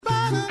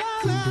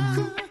You're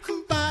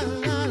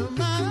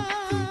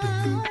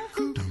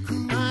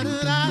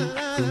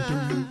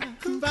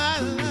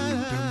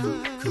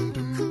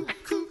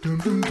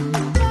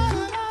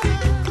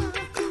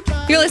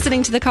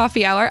listening to The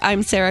Coffee Hour.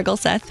 I'm Sarah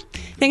Gulseth.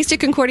 Thanks to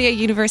Concordia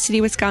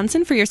University,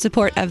 Wisconsin for your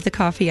support of The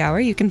Coffee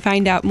Hour. You can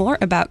find out more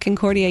about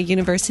Concordia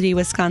University,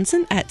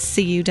 Wisconsin at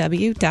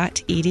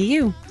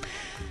cuw.edu.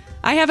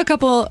 I have a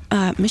couple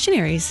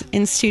missionaries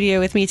in studio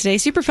with me today.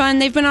 Super fun.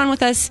 They've been on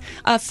with us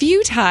a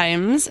few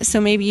times,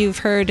 so maybe you've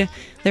heard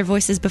their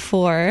voices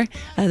before.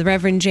 The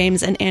Reverend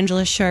James and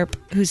Angela Sharp,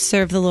 who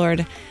serve the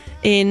Lord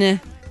in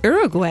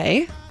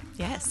Uruguay.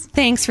 Yes.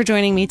 Thanks for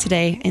joining me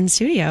today in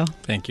studio.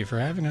 Thank you for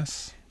having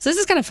us. So this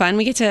is kind of fun.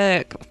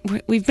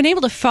 We've been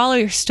able to follow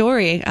your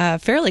story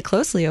fairly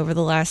closely over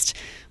the last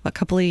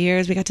couple of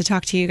years. We got to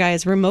talk to you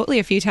guys remotely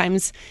a few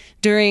times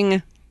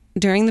during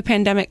the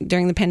pandemic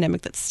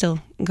that's still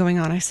going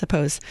on, I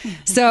suppose.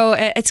 Mm-hmm. So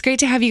it's great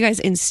to have you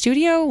guys in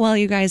studio while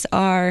you guys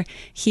are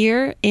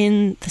here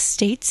in the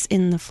States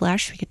in the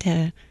flesh. We get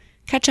to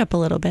catch up a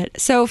little bit.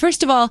 So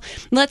first of all,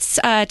 let's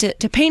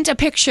to paint a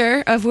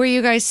picture of where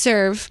you guys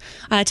serve.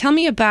 Tell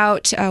me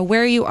about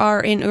where you are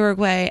in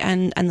Uruguay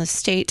and the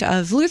state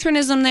of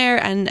Lutheranism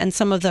there, and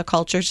some of the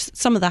cultures,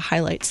 some of the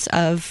highlights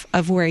of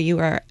where you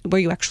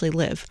actually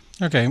live.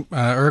 Okay,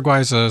 Uruguay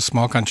is a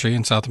small country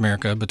in South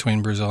America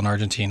between Brazil and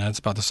Argentina. It's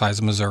about the size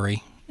of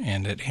Missouri,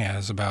 and it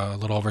has about a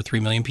little over 3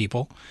 million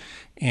people.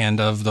 And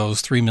of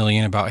those 3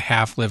 million, about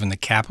half live in the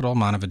capital,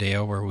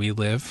 Montevideo, where we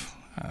live.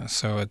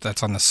 So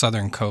that's on the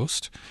southern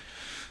coast.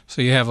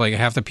 So you have like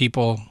half the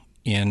people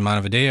in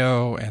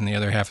Montevideo and the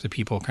other half of the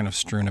people kind of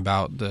strewn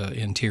about the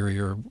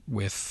interior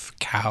with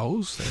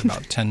cows. There are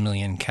about 10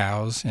 million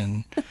cows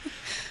in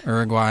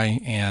Uruguay.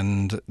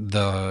 And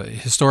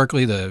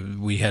historically,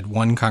 we had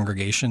one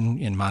congregation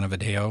in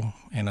Montevideo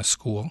and a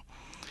school.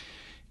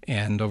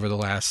 And over the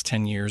last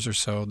 10 years or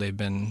so, they've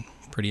been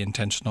pretty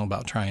intentional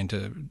about trying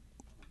to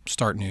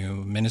start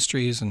new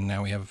ministries, and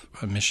now we have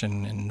a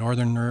mission in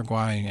northern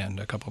Uruguay and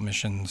a couple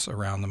missions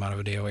around the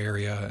Montevideo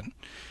area, and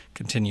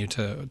continue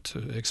to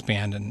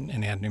expand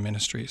and add new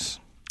ministries.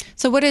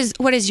 So what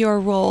is your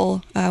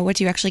role? What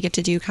do you actually get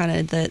to do, kind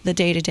of the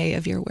day-to-day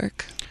of your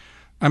work?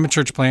 I'm a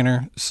church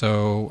planner,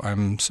 so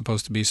I'm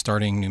supposed to be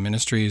starting new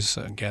ministries,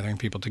 gathering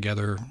people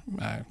together,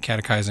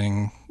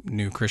 catechizing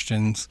new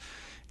Christians.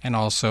 And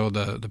also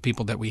the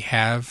people that we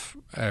have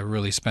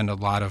really spend a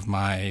lot of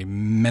my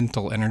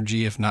mental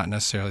energy, if not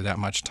necessarily that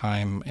much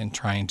time, in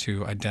trying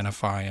to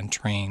identify and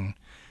train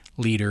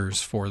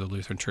leaders for the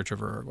Lutheran Church of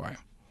Uruguay.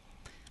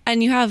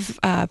 And you have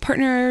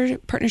partners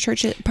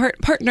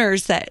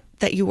that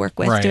you work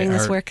with doing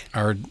this work.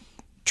 Our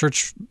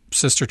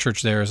sister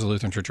church there is the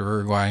Lutheran Church of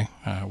Uruguay,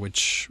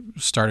 which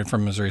started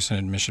from Missouri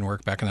Synod mission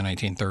work back in the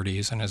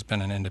 1930s and has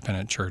been an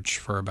independent church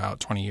for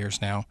about 20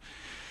 years now.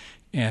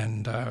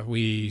 And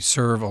we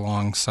serve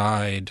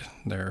alongside,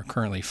 there are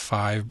currently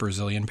 5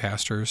 Brazilian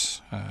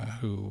pastors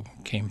who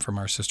came from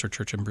our sister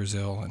church in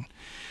Brazil, and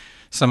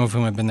some of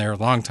whom have been there a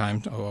long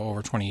time,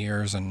 over 20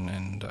 years,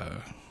 and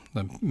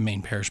the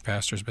main parish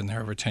pastor has been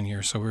there over 10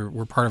 years. So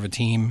we're part of a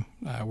team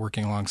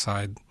working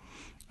alongside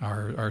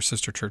our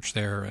sister church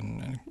there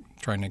and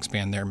trying to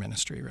expand their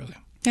ministry, really.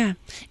 Yeah.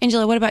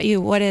 Angela, what about you?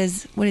 What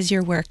does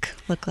your work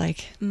look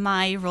like?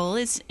 My role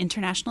is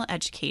international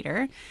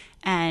educator,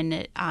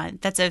 and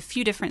that's a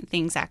few different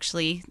things,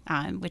 actually,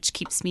 which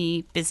keeps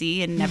me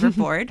busy and never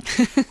bored.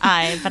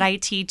 But I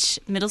teach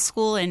middle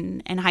school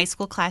and high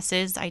school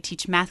classes. I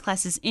teach math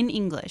classes in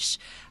English.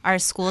 Our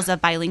school is a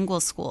bilingual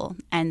school,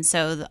 and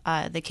so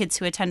the kids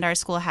who attend our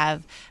school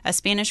have a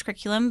Spanish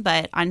curriculum,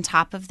 but on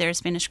top of their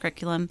Spanish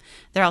curriculum,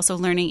 they're also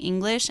learning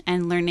English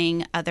and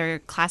learning other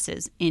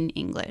classes in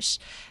English.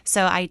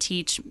 So I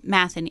teach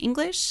math and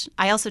English.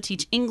 I also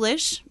teach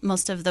English.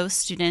 Most of those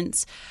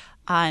students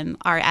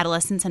are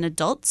adolescents and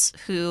adults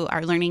who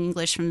are learning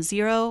English from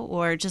zero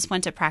or just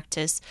want to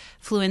practice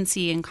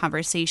fluency in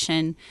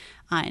conversation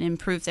and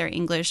improve their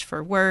English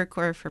for work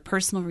or for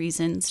personal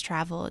reasons,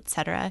 travel,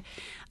 etc.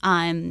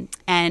 And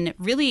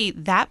really,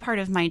 that part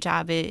of my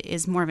job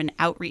is more of an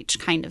outreach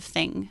kind of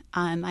thing.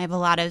 I have a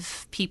lot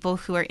of people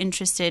who are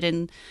interested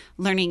in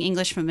learning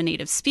English from a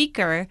native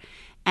speaker,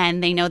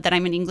 and they know that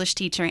I'm an English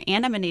teacher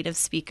and I'm a native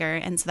speaker,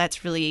 and so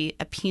that's really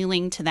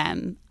appealing to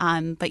them.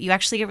 But you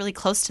actually get really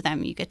close to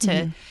them. You get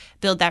to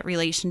build that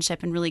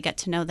relationship and really get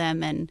to know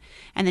them, and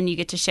then you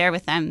get to share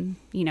with them,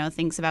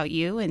 things about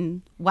you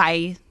and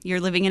why you're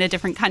living in a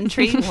different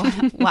country,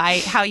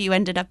 how you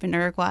ended up in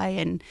Uruguay,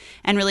 and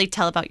really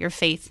tell about your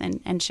faith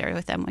and share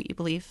with them what you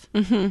believe.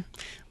 Mm-hmm.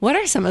 What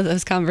are some of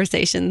those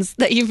conversations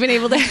that you've been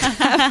able to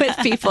have with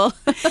people?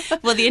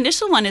 Well, the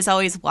initial one is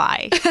always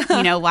why.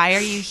 Why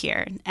are you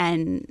here?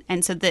 And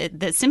so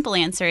the simple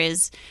answer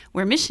is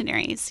we're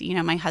missionaries.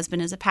 My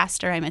husband is a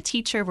pastor. I'm a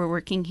teacher. We're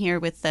working here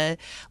with the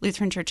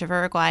Lutheran Church of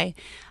Uruguay.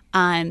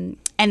 And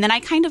then I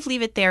kind of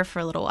leave it there for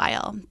a little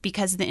while,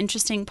 because the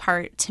interesting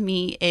part to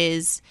me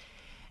is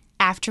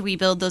after we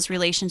build those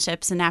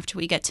relationships and after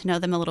we get to know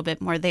them a little bit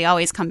more, they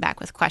always come back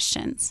with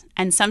questions.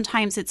 And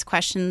sometimes it's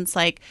questions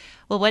like,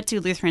 well, what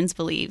do Lutherans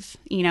believe?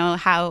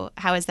 How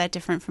is that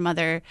different from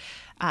other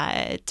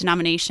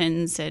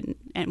denominations, and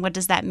what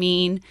does that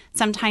mean?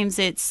 Sometimes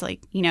it's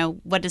like,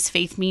 what does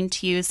faith mean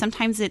to you?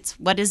 Sometimes it's,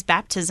 what is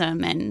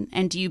baptism,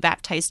 and do you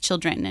baptize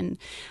children?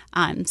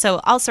 And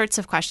so all sorts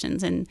of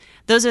questions. And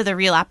those are the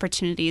real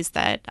opportunities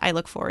that I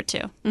look forward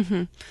to.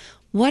 Mm-hmm.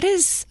 What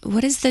is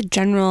the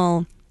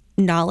general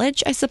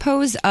knowledge, I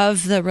suppose,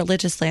 of the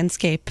religious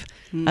landscape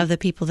of the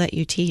people that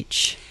you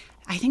teach?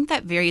 I think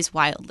that varies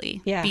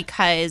wildly,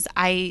 because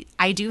I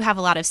do have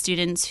a lot of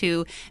students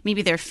who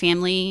maybe their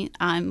family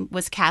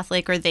was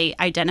Catholic, or they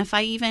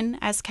identify even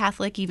as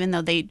Catholic, even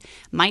though they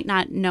might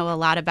not know a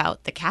lot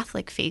about the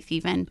Catholic faith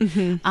even.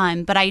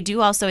 Mm-hmm. But I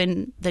do also,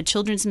 in the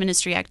children's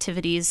ministry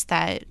activities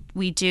that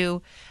we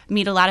do,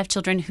 meet a lot of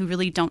children who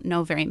really don't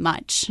know very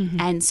much.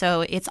 Mm-hmm. And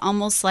so it's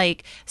almost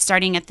like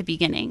starting at the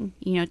beginning,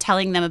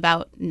 telling them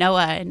about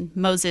Noah and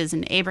Moses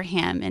and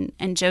Abraham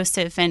and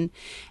Joseph, and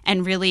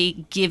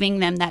really giving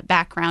them that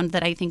background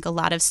that I think a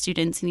lot of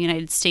students in the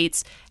United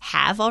States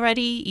have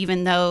already,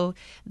 even though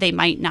they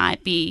might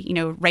not be,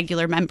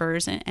 regular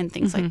members and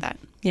things like that.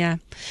 Yeah.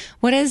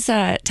 What is,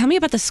 tell me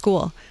about the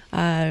school.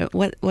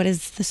 What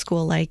is the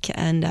school like,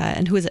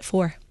 and who is it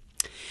for?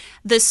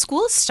 The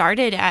school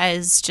started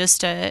as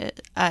just a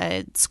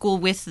school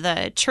with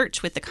the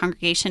church, with the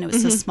congregation. It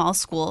was a small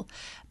school.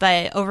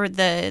 But over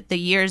the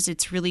years,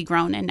 it's really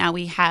grown. And now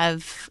we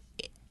have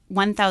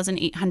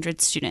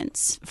 1,800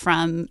 students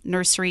from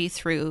nursery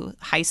through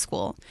high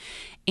school.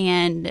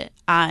 And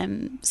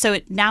so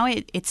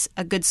it's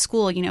a good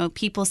school.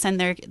 People send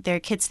their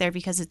kids there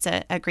because it's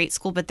a great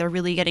school, but they're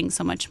really getting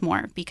so much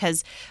more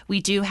because we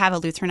do have a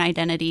Lutheran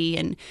identity,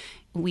 and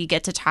we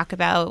get to talk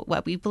about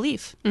what we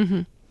believe.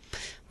 Mm-hmm.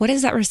 What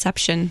is that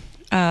reception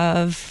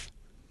of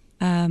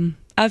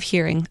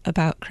hearing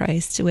about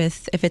Christ,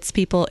 with, if it's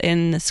people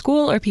in the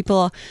school or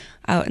people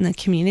out in the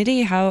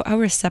community? How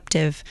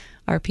receptive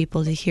are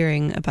people to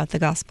hearing about the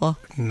gospel?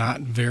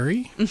 Not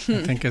very, I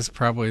think, is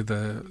probably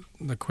the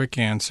quick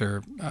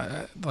answer.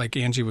 Like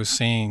Angie was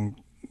saying,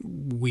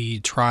 we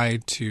try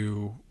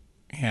to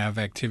have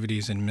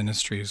activities and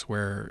ministries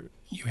where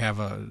you have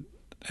an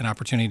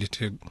opportunity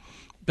to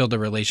build a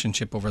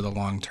relationship over the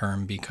long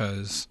term,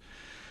 because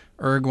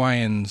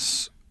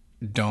Uruguayans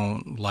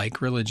don't like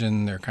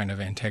religion. They're kind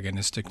of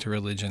antagonistic to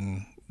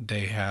religion.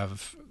 They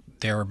have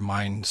their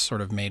minds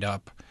sort of made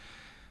up.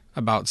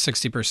 About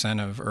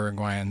 60% of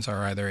Uruguayans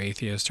are either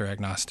atheist or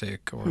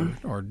agnostic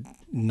or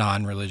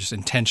non-religious,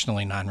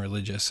 intentionally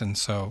non-religious. And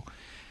so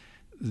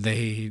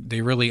they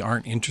really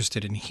aren't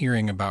interested in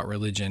hearing about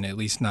religion, at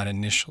least not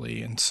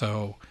initially. And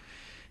so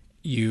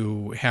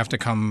you have to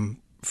come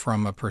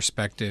from a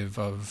perspective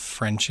of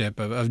friendship,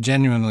 of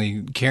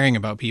genuinely caring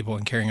about people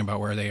and caring about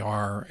where they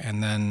are.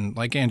 And then,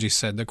 like Angie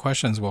said, the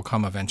questions will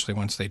come eventually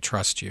once they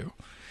trust you.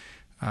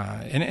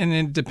 And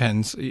it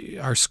depends.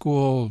 Our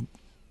school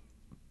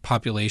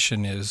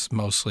population is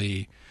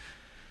mostly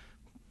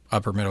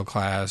upper middle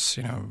class,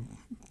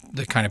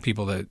 the kind of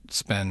people that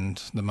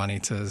spend the money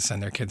to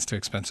send their kids to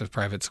expensive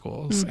private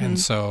schools. Mm-hmm. And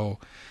so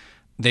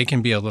they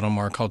can be a little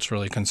more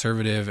culturally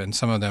conservative, and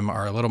some of them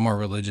are a little more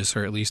religious,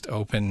 or at least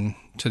open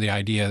to the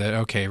idea that,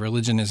 okay,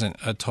 religion isn't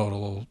a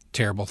total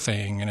terrible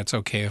thing, and it's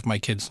okay if my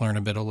kids learn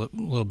a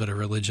little bit of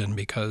religion,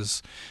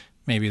 because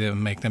maybe they'll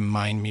make them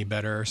mind me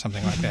better or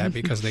something like that,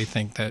 because they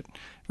think that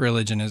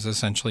religion is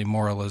essentially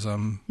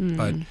moralism.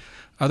 But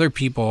other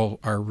people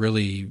are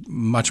really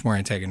much more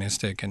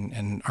antagonistic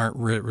and aren't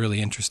really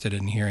interested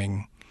in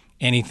hearing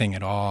anything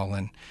at all.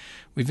 And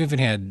we've even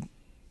had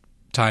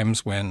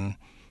times when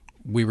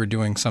we were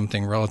doing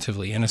something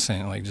relatively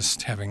innocent, like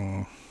just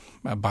having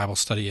a Bible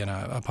study in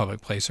a public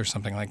place or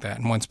something like that.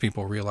 And once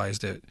people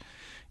realized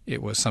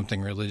it was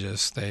something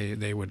religious,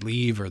 they would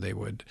leave, or they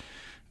would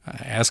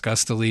ask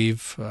us to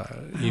leave,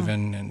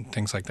 even, and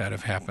things like that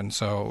have happened.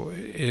 So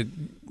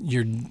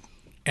your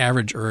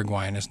average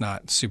Uruguayan is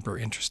not super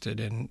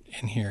interested in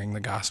hearing the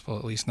gospel,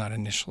 at least not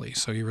initially.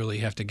 So you really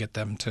have to get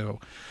them to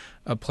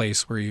a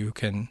place where you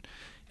can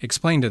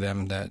explain to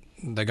them that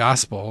the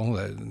gospel,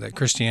 that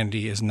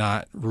Christianity is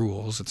not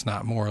rules, it's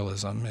not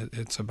moralism,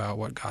 it's about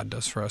what God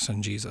does for us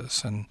in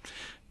Jesus. And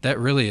that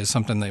really is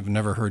something they've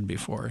never heard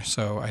before.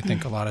 So I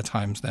think a lot of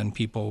times then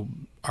people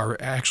are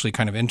actually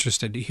kind of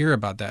interested to hear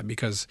about that,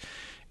 because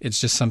it's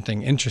just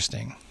something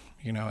interesting.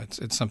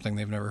 It's something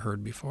they've never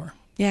heard before.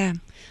 Yeah.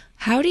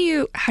 How do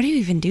you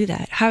even do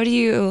that? How are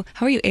you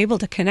able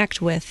to connect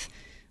with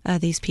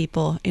these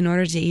people in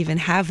order to even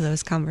have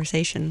those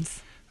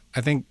conversations? I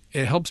think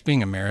it helps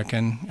being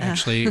American,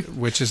 actually,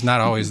 which is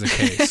not always the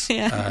case.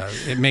 Yeah.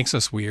 It makes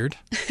us weird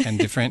and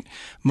different.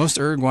 Most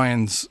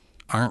Uruguayans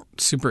aren't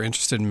super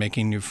interested in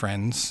making new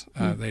friends.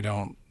 They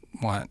don't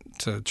want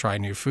to try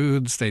new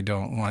foods. They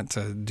don't want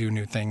to do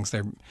new things.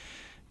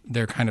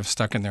 They're kind of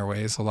stuck in their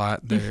ways a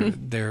lot.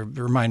 They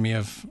remind me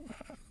of.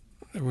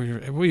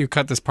 Will you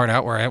cut this part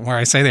out where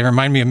I say they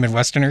remind me of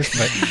Midwesterners?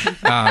 But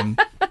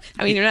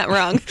I mean, you're not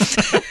wrong.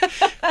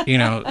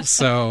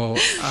 So,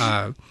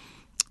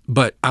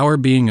 but our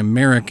being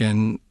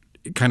American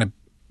kind of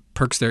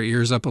perks their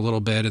ears up a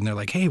little bit, and they're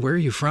like, hey, where are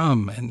you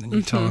from? And then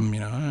you tell them,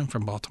 I'm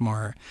from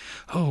Baltimore.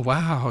 Oh,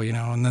 wow,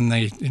 and then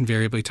they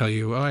invariably tell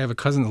you, oh, I have a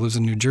cousin that lives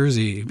in New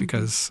Jersey,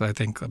 because I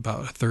think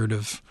about a third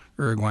of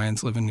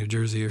Uruguayans live in New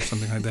Jersey or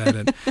something like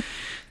that.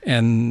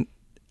 And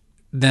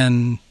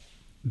then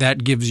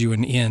that gives you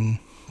an in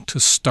to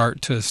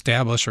start to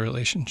establish a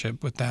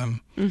relationship with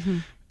them.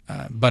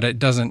 But it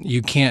doesn't.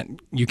 You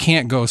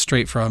can't go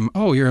straight from,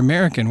 oh, you're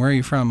American. Where are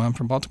you from? I'm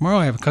from Baltimore. Oh,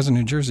 I have a cousin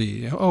in New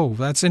Jersey. Oh,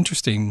 that's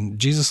interesting.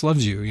 Jesus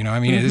loves you.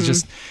 It's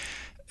just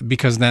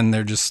because then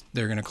they're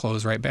going to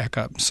close right back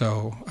up.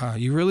 So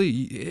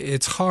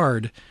it's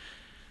hard,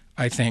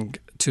 I think,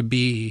 to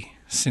be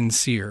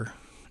sincere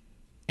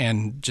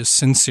and just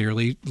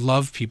sincerely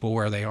love people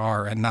where they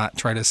are and not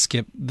try to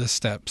skip the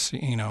steps,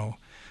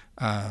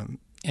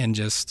 and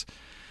just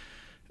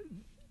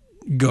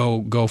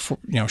go for,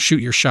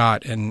 shoot your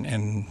shot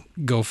and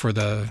go for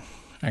the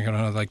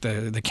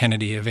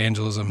Kennedy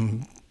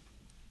evangelism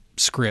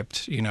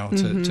script,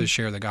 to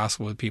share the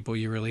gospel with people.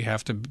 You really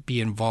have to be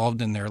involved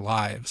in their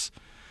lives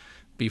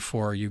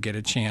before you get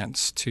a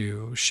chance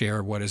to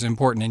share what is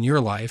important in your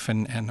life.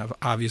 And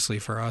obviously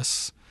for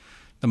us,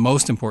 the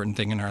most important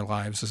thing in our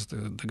lives is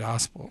the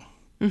gospel.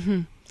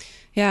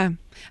 Yeah.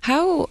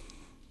 How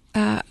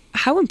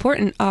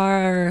important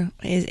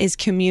is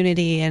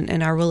community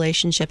and our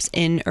relationships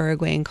in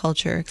Uruguayan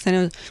culture? Because I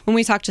know when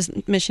we talk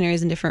to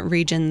missionaries in different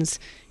regions,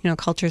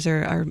 cultures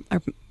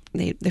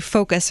they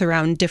focus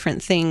around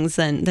different things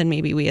than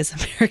maybe we as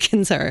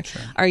Americans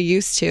are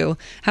used to.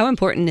 How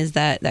important is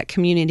that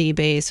community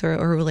base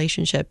or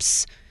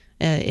relationships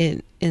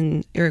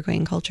in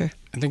Uruguayan culture?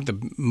 I think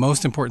the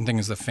most important thing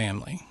is the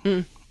family,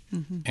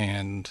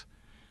 and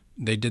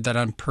they did that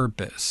on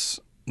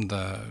purpose.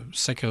 The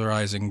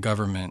secularizing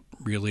government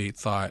really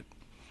thought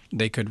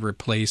they could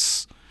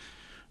replace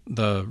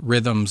the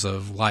rhythms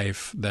of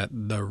life that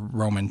the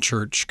Roman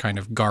Church kind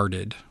of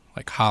guarded,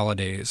 like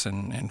holidays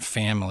and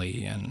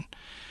family and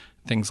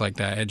things like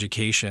that,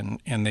 education,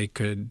 and they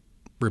could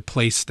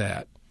replace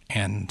that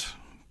and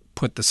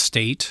put the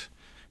state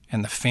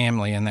and the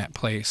family in that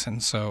place.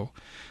 And so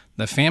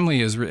the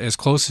family is as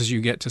close as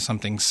you get to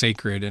something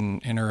sacred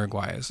in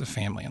Uruguay as the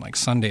family. And like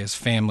Sunday is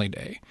family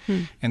day.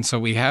 And so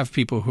we have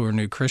people who are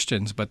new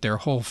Christians, but their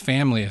whole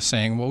family is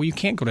saying, well, you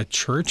can't go to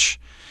church.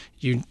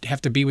 You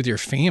have to be with your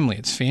family.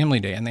 It's family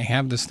day. And they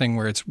have this thing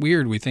where it's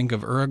weird. We think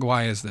of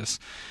Uruguay as this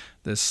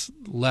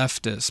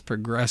leftist,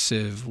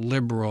 progressive,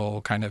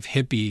 liberal, kind of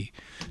hippie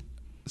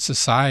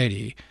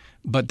society,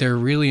 but they're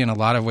really in a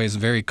lot of ways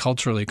very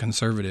culturally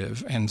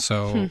conservative. And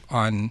so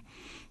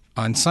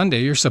on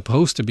Sunday, you're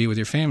supposed to be with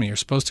your family. You're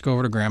supposed to go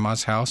over to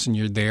grandma's house, and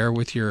you're there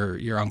with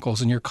your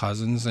uncles and your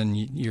cousins. And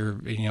you're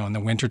in the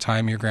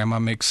wintertime, your grandma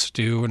makes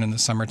stew, and in the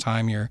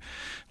summertime,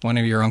 one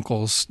of your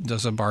uncles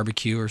does a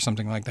barbecue or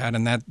something like that.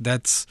 And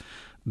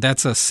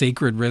that's a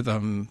sacred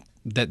rhythm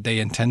that they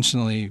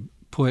intentionally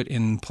put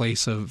in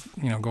place of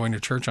going to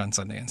church on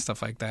Sunday and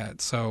stuff like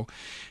that. So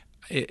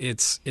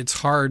it's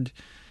hard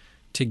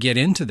to get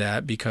into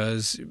that,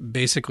 because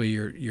basically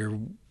you're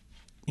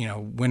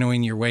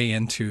winnowing your way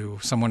into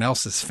someone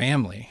else's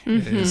family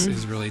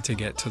is really to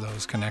get to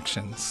those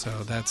connections. So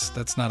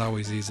that's not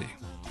always easy.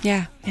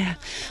 Yeah.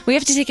 We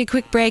have to take a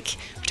quick break.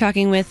 We're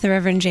talking with the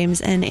Reverend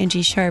James and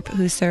Angie Sharp,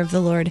 who serve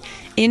the Lord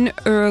in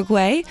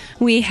Uruguay.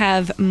 We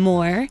have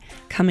more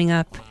coming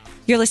up.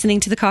 You're listening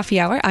to The Coffee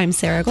Hour. I'm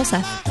Sarah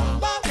Golseth.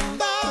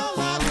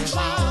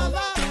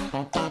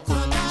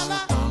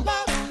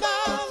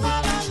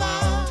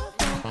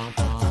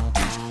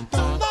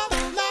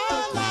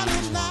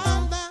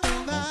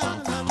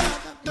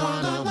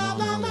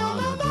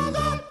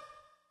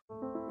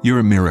 You're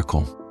a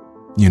miracle.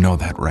 You know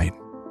that, right?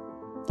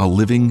 A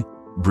living,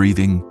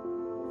 breathing,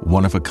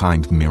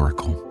 one-of-a-kind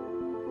miracle.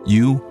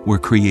 You were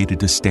created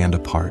to stand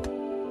apart,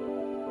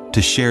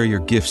 to share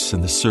your gifts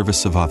in the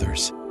service of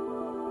others,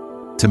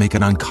 to make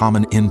an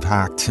uncommon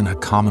impact in a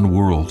common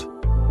world.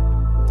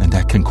 And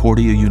at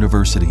Concordia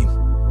University,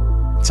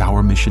 it's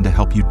our mission to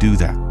help you do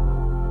that,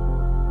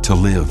 to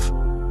live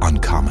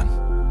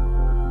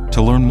uncommon.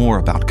 To learn more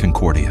about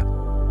Concordia,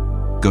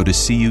 go to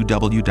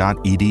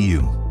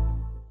cuw.edu.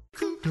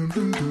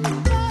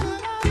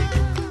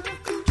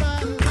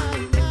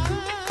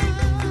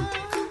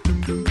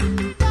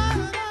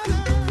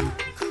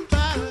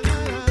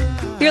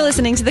 You're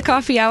listening to The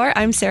Coffee Hour.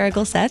 I'm Sarah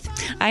Golseth.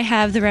 I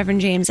have the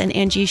Reverend James and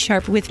Angie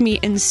Sharp with me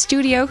in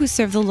studio, who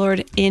serve the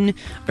Lord in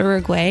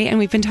Uruguay. And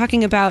we've been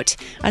talking about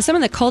some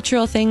of the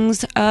cultural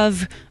things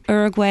of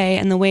Uruguay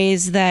and the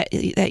ways that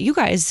you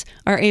guys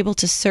are able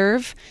to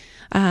serve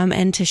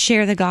and to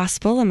share the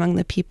gospel among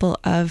the people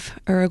of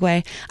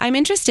Uruguay. I'm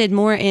interested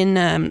more in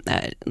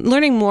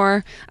learning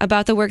more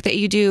about the work that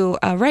you do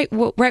right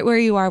where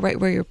you are, right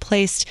where you're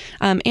placed.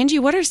 Angie,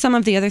 what are some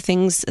of the other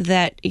things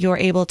that you're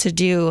able to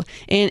do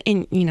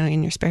in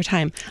your spare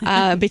time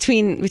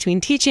between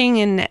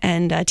teaching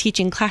and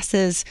teaching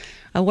classes?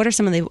 What are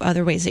some of the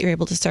other ways that you're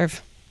able to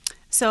serve?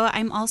 So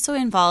I'm also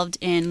involved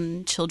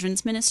in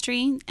children's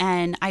ministry,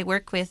 and I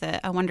work with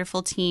a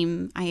wonderful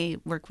team. I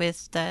work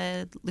with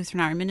the Lutheran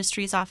Hour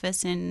Ministries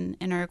office in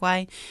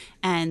Uruguay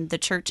and the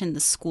church and the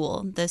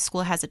school. The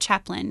school has a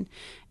chaplain.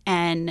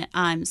 And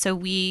so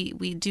we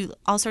do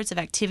all sorts of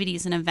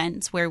activities and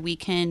events where we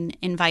can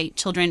invite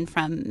children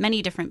from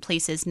many different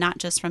places, not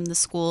just from the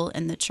school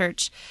and the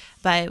church,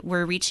 but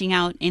we're reaching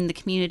out in the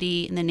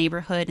community, in the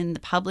neighborhood, in the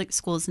public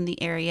schools in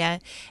the area,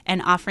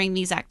 and offering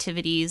these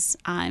activities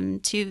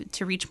to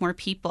reach more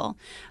people.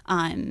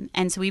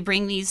 And so we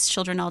bring these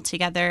children all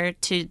together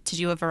to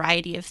do a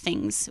variety of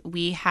things.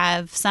 We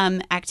have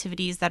some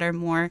activities that are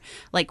more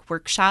like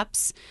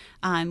workshops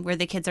where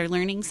the kids are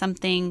learning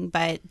something,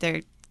 but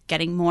they're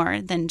getting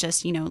more than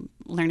just,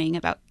 learning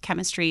about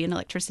chemistry and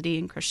electricity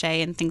and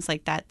crochet and things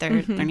like that.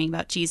 They're learning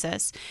about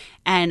Jesus.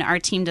 And our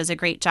team does a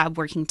great job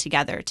working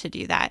together to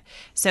do that.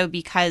 So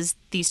because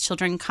these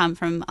children come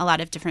from a lot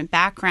of different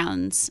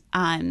backgrounds,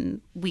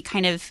 we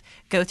kind of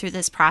go through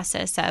this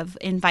process of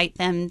invite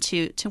them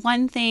to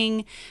one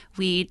thing.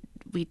 We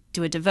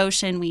do a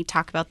devotion, we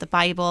talk about the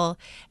Bible,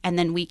 and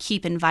then we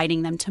keep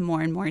inviting them to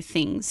more and more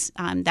things.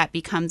 That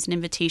becomes an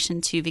invitation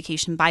to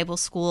Vacation Bible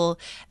School.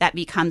 That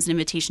becomes an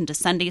invitation to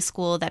Sunday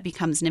school. That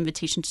becomes an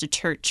invitation to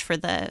church for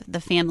the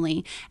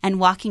family.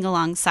 And walking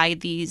alongside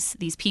these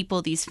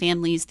people, these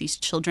families, these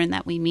children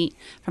that we meet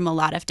from a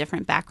lot of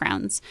different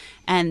backgrounds.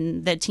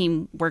 And the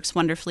team works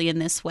wonderfully in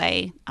this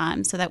way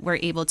so that we're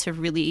able to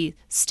really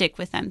stick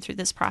with them through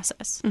this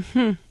process.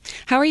 Mm-hmm.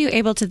 How are you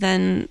able to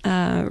then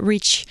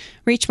reach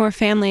more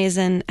families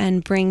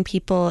and bring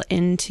people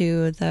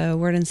into the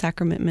Word and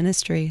Sacrament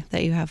ministry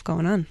that you have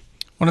going on?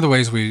 One of the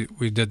ways we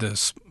did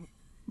this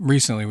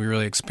recently, we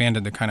really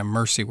expanded the kind of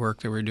mercy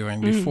work that we're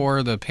doing.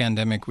 Before the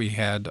pandemic, we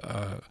had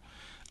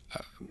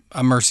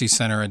a mercy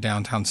center, a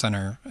downtown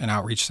center, an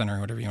outreach center,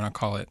 whatever you want to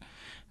call it,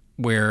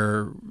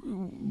 where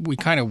we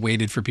kind of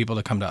waited for people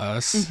to come to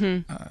us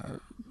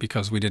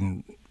because we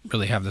didn't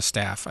really have the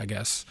staff, I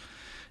guess.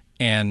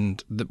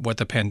 And what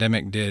the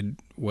pandemic did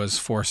was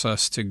force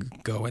us to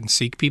go and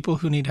seek people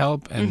who need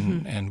help,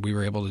 and we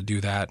were able to do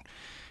that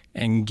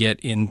and get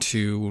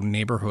into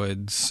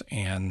neighborhoods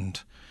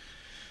and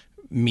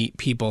meet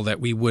people that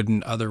we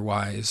wouldn't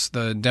otherwise.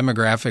 The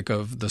demographic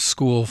of the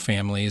school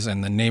families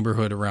and the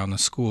neighborhood around the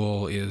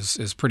school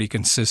is pretty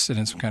consistent.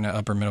 It's kind of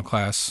upper middle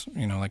class,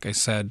 like I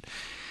said.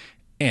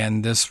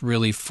 And this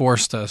really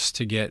forced us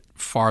to get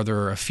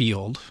farther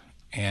afield.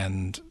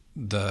 And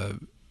the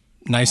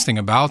nice thing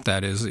about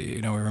that is,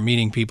 we were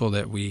meeting people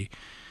that we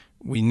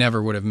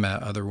never would have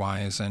met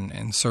otherwise,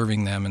 and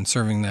serving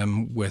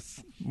them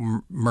with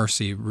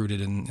mercy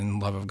rooted in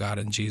love of God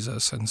and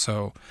Jesus. And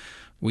so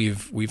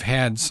we've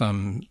had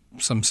some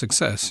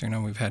success.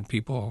 We've had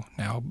people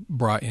now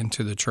brought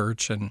into the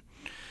church, and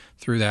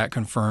through that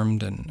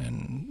confirmed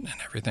and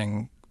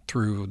everything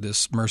through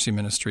this mercy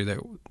ministry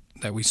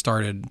that we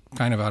started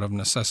kind of out of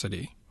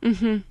necessity.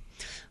 Mm-hmm.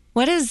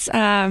 What does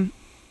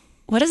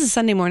a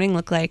Sunday morning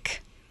look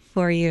like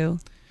for you?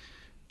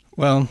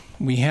 Well,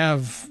 we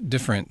have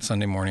different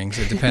Sunday mornings.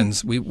 It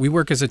depends. We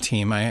work as a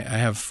team. I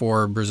have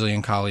 4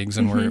 Brazilian colleagues,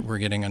 and we're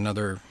getting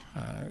another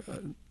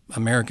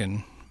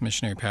American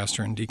missionary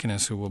pastor and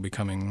deaconess who will be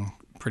coming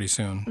pretty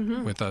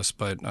soon with us.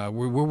 But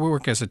we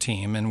work as a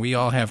team, and we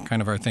all have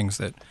kind of our things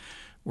that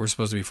we're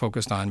supposed to be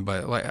focused on.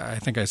 But like I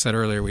think I said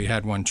earlier, we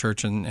had one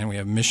church and we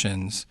have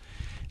missions,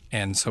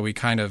 and so we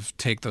kind of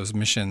take those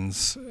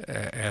missions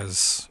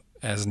as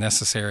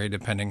necessary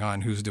depending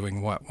on who's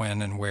doing what,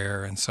 when, and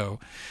where. And so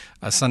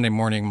a Sunday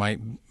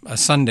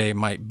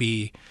might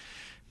be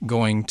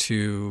going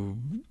to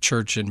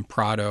church in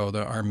Prado,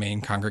 our main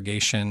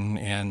congregation,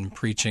 and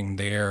preaching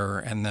there,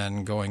 and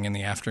then going in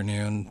the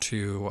afternoon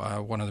to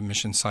one of the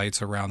mission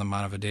sites around the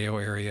Montevideo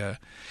area.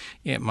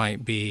 It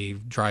might be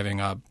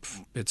driving up.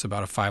 It's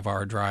about a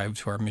 5-hour drive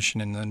to our mission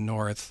in the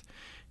north,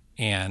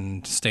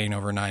 and staying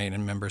overnight in a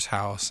member's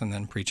house, and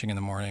then preaching in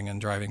the morning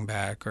and driving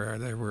back. Or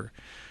there were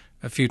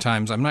a few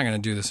times, I'm not going to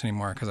do this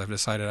anymore because I've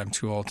decided I'm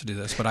too old to do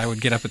this, but I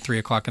would get up at 3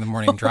 o'clock in the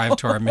morning, drive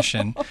to our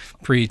mission,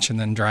 preach, and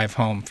then drive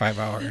home 5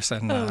 hours.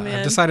 And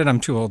I've decided I'm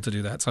too old to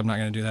do that, so I'm not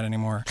going to do that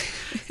anymore.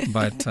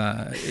 But,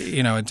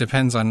 it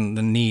depends on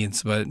the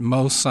needs. But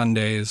most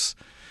Sundays,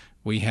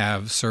 we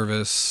have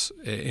service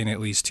in at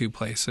least 2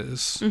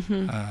 places.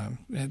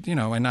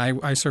 And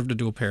I served a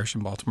dual parish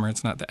in Baltimore.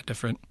 It's not that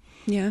different.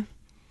 Yeah.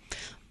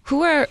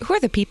 Who are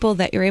the people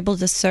that you're able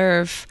to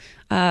serve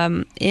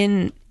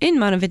in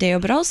Montevideo,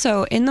 but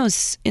also in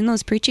those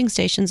preaching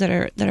stations that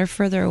are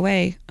further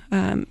away?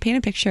 Paint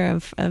a picture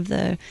of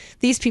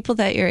these people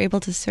that you're able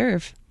to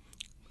serve.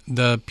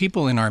 The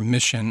people in our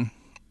mission,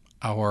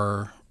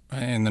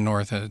 in the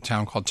north, a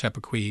town called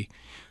Chapaquí,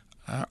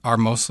 are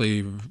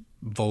mostly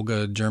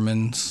Volga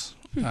Germans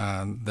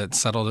that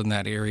settled in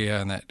that area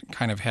and that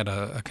kind of had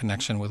a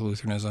connection with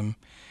Lutheranism.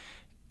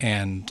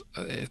 And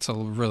it's a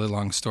really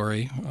long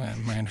story.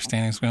 My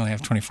understanding is we only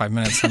have 25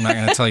 minutes. I'm not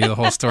going to tell you the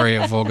whole story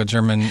of Volga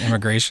German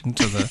immigration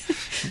to the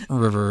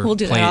River We'll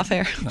do Plate. that off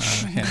air.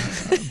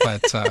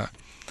 But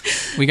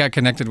we got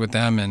connected with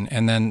them,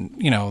 and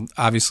then,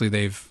 obviously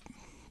they've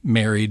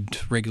married,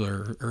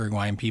 regular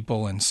Uruguayan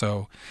people, and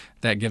so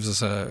that gives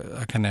us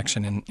a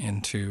connection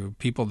into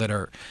people that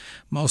are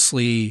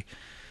mostly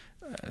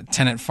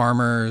tenant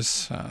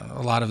farmers.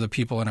 A lot of the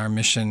people in our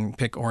mission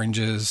pick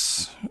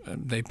oranges.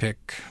 They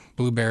pick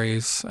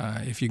blueberries.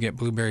 If you get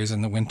blueberries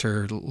in the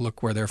winter,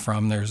 look where they're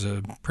from. There's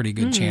a pretty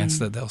good chance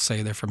that they'll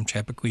say they're from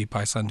Chapaquí,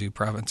 Paysandú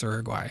Province,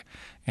 Uruguay.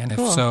 And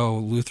Cool. if so,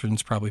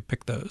 Lutherans probably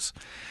pick those.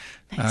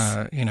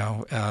 Nice. In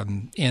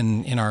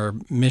our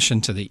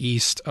mission to the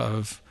east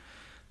of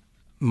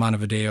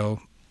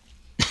Montevideo,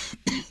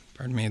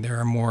 pardon me, there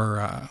are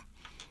more.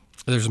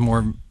 There's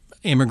more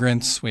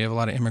immigrants. We have a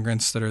lot of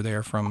immigrants that are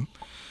there from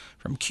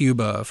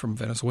Cuba, from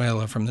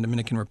Venezuela, from the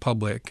Dominican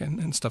Republic,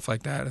 and stuff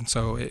like that. And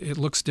so it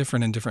looks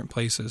different in different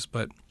places.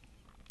 But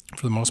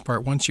for the most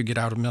part, once you get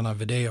out of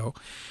Montevideo,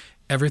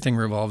 everything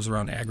revolves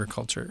around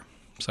agriculture.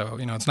 So,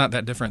 it's not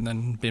that different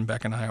than being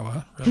back in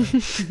Iowa,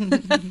 really.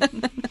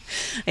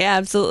 Yeah,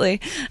 absolutely.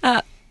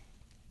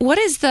 What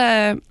does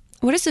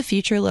the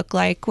future look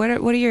like? What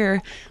are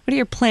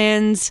your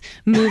plans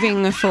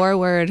moving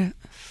forward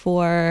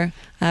for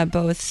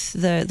both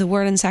the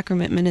Word and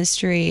Sacrament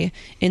ministry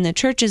in the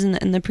churches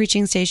and the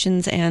preaching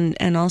stations,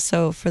 and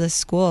also for the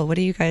school? What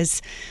do you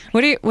guys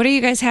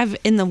have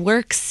in the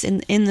works,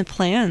 in the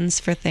plans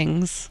for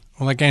things?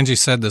 Well, like Angie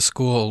said, the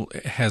school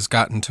has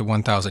gotten to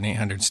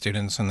 1,800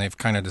 students, and they've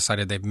kind of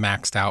decided they've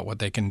maxed out what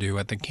they can do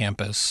at the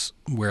campus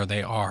where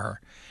they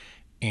are.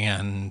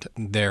 And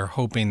they're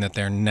hoping that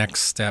their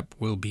next step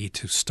will be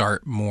to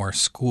start more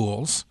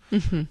schools,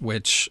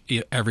 which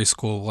every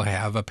school will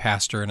have a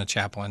pastor and a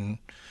chaplain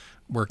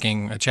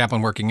working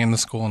in the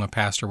school and a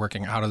pastor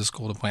working out of the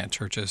school to plant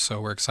churches.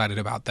 So we're excited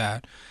about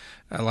that.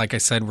 Like I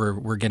said,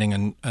 we're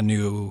getting a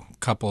new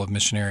couple of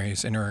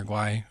missionaries in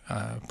Uruguay,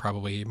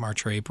 probably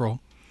March or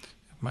April.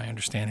 My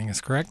understanding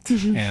is correct.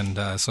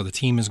 And so the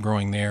team is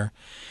growing there.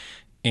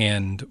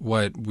 And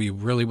what we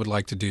really would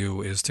like to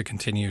do is to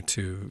continue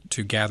to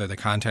gather the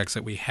contacts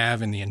that we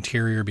have in the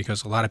interior,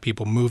 because a lot of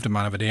people move to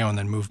Montevideo and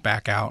then move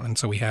back out. And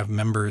so we have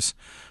members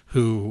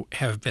who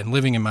have been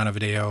living in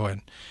Montevideo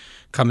and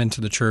come into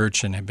the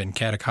church and have been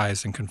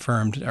catechized and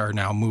confirmed, are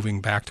now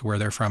moving back to where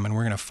they're from. And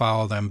we're going to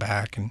follow them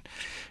back and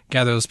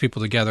gather those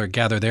people together,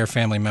 gather their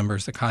family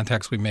members, the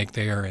contacts we make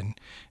there,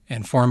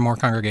 and form more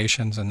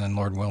congregations, and then,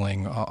 Lord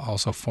willing,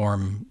 also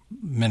form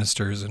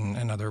ministers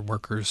and other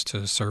workers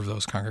to serve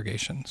those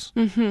congregations.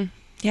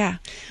 Yeah.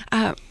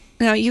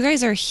 Now, you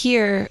guys are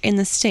here in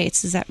the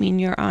States. Does that mean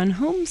you're on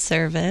home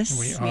service?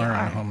 We are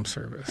on home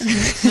service.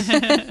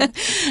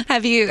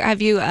 Have you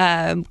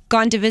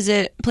gone to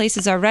visit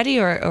places already,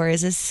 or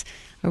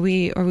are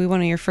we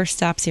one of your first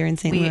stops here in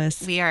St.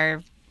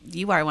 Louis?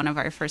 You are one of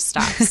our first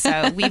stops.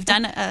 So we've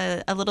done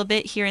a little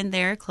bit here and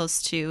there close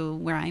to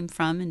where I'm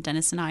from in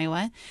Denison,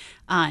 Iowa.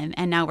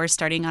 And now we're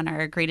starting on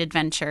our great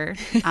adventure,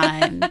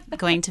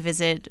 going to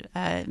visit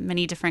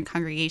many different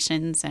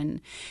congregations.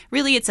 And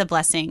really, it's a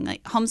blessing.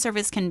 Like, home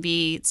service can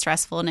be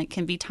stressful and it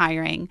can be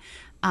tiring.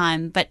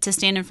 But to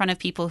stand in front of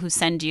people who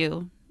send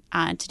you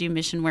to do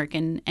mission work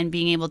and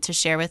being able to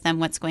share with them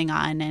what's going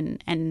on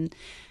and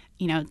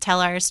tell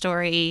our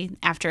story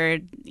after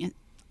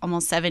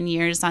almost 7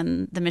 years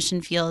on the mission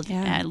field,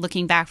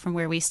 looking back from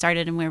where we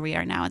started and where we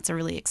are now, it's a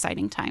really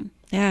exciting time.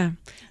 Yeah.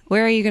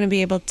 Where are you going to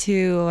be able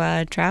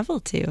to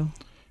travel to?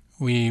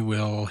 We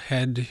will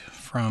head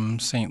from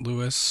St.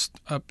 Louis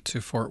up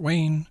to Fort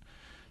Wayne,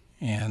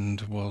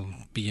 and we'll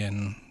be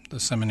in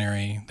the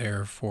seminary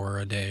there for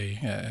a day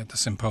at the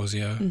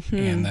symposia,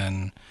 and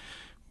then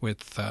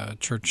with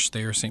church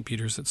there, St.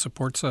 Peter's, that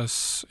supports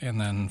us,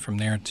 and then from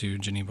there to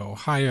Geneva,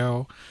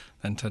 Ohio,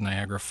 then to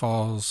Niagara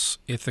Falls,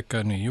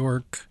 Ithaca, New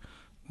York,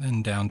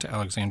 then down to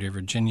Alexandria,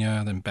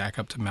 Virginia, then back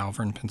up to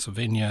Malvern,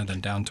 Pennsylvania,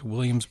 then down to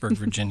Williamsburg,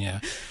 Virginia,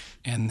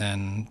 and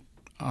then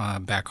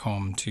back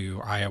home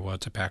to Iowa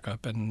to pack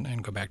up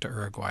and go back to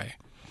Uruguay.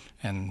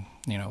 And,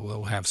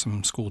 we'll have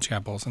some school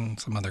chapels and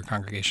some other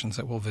congregations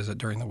that we'll visit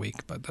during the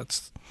week, but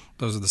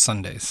those are the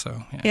Sundays,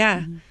 so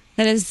yeah.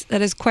 That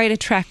is quite a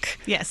trek.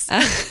 Yes.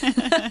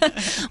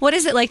 What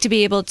is it like to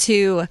be able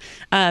to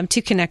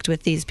connect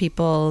with these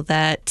people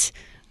that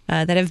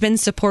have been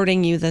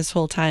supporting you this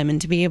whole time, and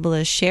to be able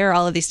to share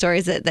all of these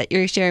stories that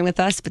you're sharing with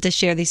us, but to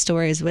share these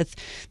stories with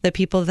the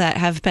people that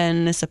have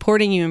been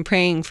supporting you and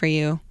praying for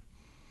you?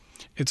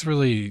 It's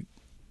really,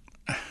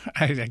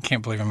 I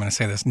can't believe I'm going to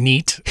say this,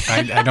 neat.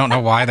 I don't know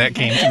why that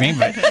came to me,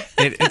 but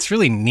it's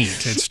really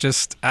neat. It's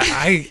just,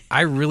 I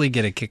really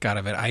get a kick out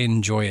of it. I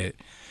enjoy it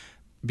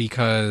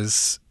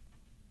because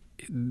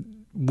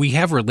we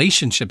have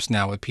relationships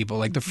now with people.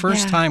 Like the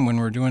first time when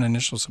we're doing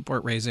initial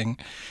support raising,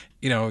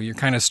 you're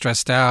kind of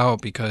stressed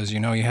out because,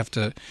 you have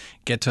to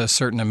get to a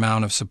certain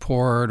amount of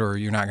support or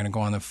you're not going to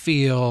go on the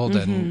field.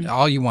 And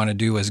all you want to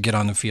do is get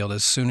on the field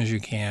as soon as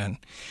you can.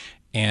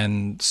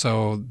 And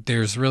so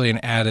there's really an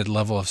added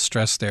level of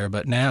stress there.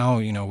 But now,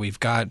 we've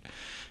got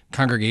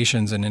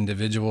congregations and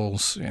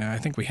individuals. I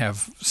think we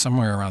have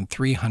somewhere around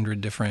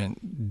 300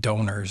 different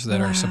donors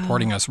that are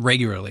supporting us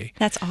regularly.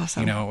 That's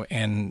awesome.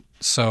 And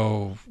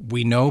so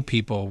we know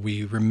people,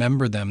 we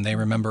remember them, they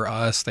remember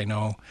us, they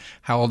know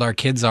how old our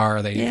kids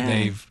are,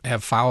 they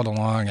have followed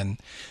along, and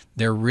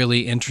they're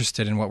really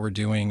interested in what we're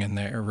doing, and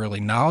they're really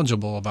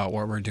knowledgeable about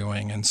what we're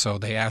doing, and so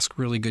they ask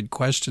really good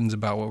questions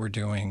about what we're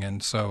doing.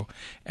 And so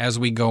as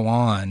we go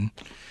on,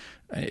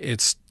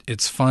 it's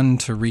fun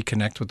to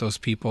reconnect with those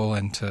people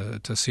and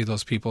to see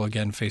those people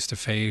again face to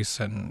face,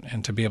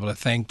 and to be able to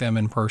thank them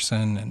in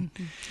person. And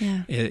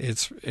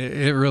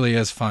it really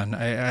is fun.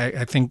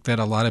 I think that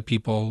a lot of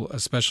people,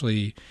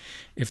 especially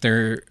if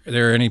there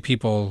are any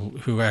people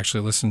who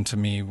actually listen to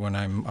me when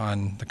I'm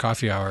on the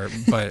coffee hour,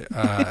 but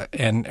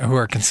and who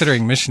are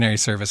considering missionary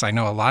service, I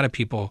know a lot of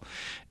people,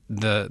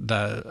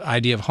 the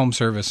idea of home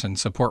service and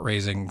support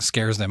raising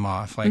scares them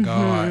off. Like,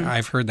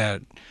 I've heard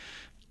that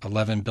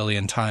 11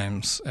 billion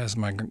times, as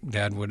my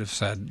dad would have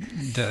said.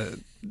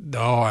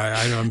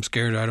 I'm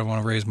scared. I don't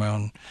want to raise my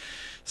own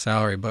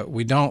salary. But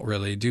we don't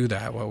really do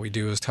that. What we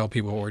do is tell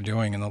people what we're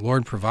doing, and the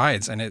Lord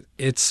provides. And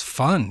it's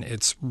fun.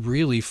 It's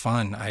really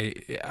fun.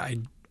 I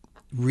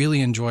really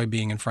enjoy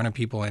being in front of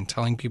people and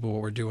telling people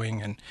what we're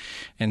doing,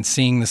 and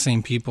seeing the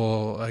same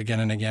people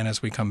again and again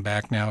as we come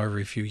back now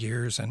every few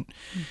years, and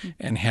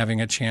having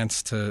a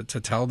chance to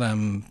tell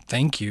them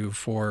thank you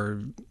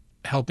for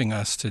helping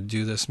us to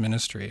do this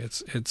ministry.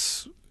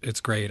 It's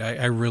great.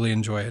 I really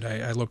enjoy it.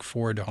 I look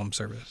forward to home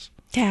service.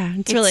 Yeah,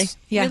 it's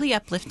really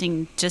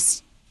uplifting.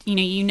 Just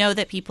you know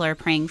that people are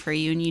praying for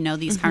you, and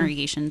these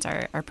congregations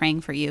are praying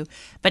for you.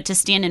 But to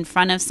stand in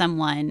front of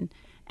someone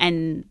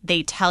and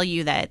they tell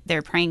you that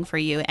they're praying for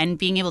you, and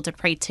being able to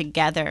pray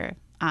together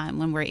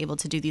when we're able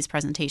to do these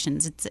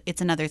presentations,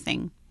 it's another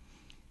thing.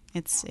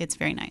 It's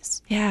very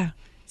nice. Yeah.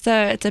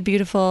 So it's a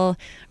beautiful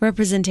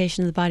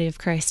representation of the body of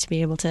Christ to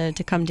be able to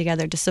come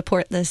together to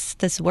support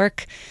this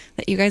work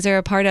that you guys are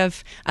a part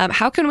of.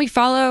 How can we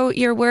follow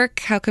your work?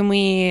 How can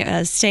we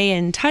stay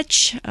in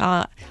touch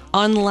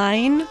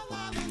online?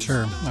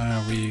 Sure.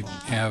 We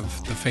have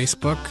the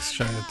Facebook.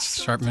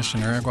 It's Sharp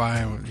Mission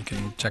Uruguay. You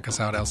can check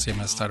us out,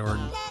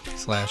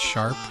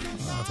 lcms.org/sharp,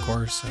 of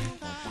course. And,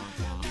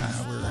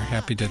 we're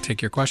happy to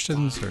take your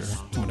questions or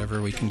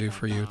whatever we can do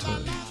for you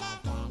to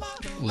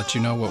let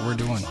you know what we're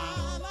doing.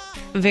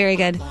 Very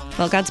good.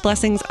 Well, God's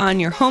blessings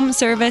on your home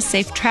service,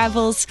 safe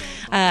travels,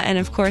 and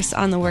of course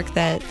on the work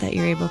that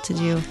you're able to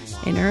do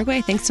in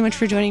Uruguay. Thanks so much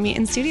for joining me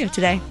in studio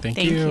today. Thank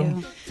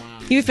you.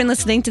 You've been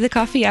listening to The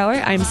Coffee Hour.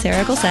 I'm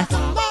Sarah Golseth.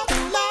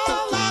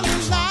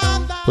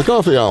 The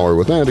Coffee Hour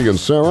with Andy and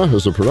Sarah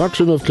is a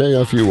production of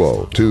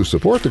KFUO. To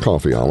support the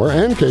Coffee Hour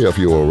and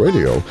KFUO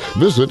Radio,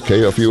 visit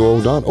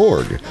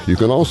KFUO.org. You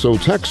can also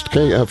text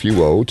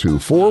KFUO to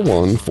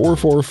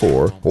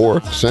 41444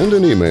 or send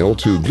an email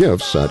to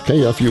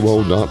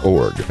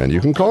gifts@KFUO.org. And you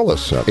can call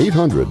us at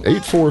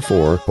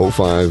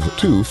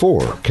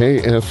 800-844-0524.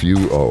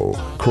 KFUO.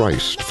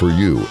 Christ for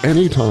you,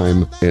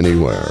 anytime,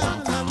 anywhere.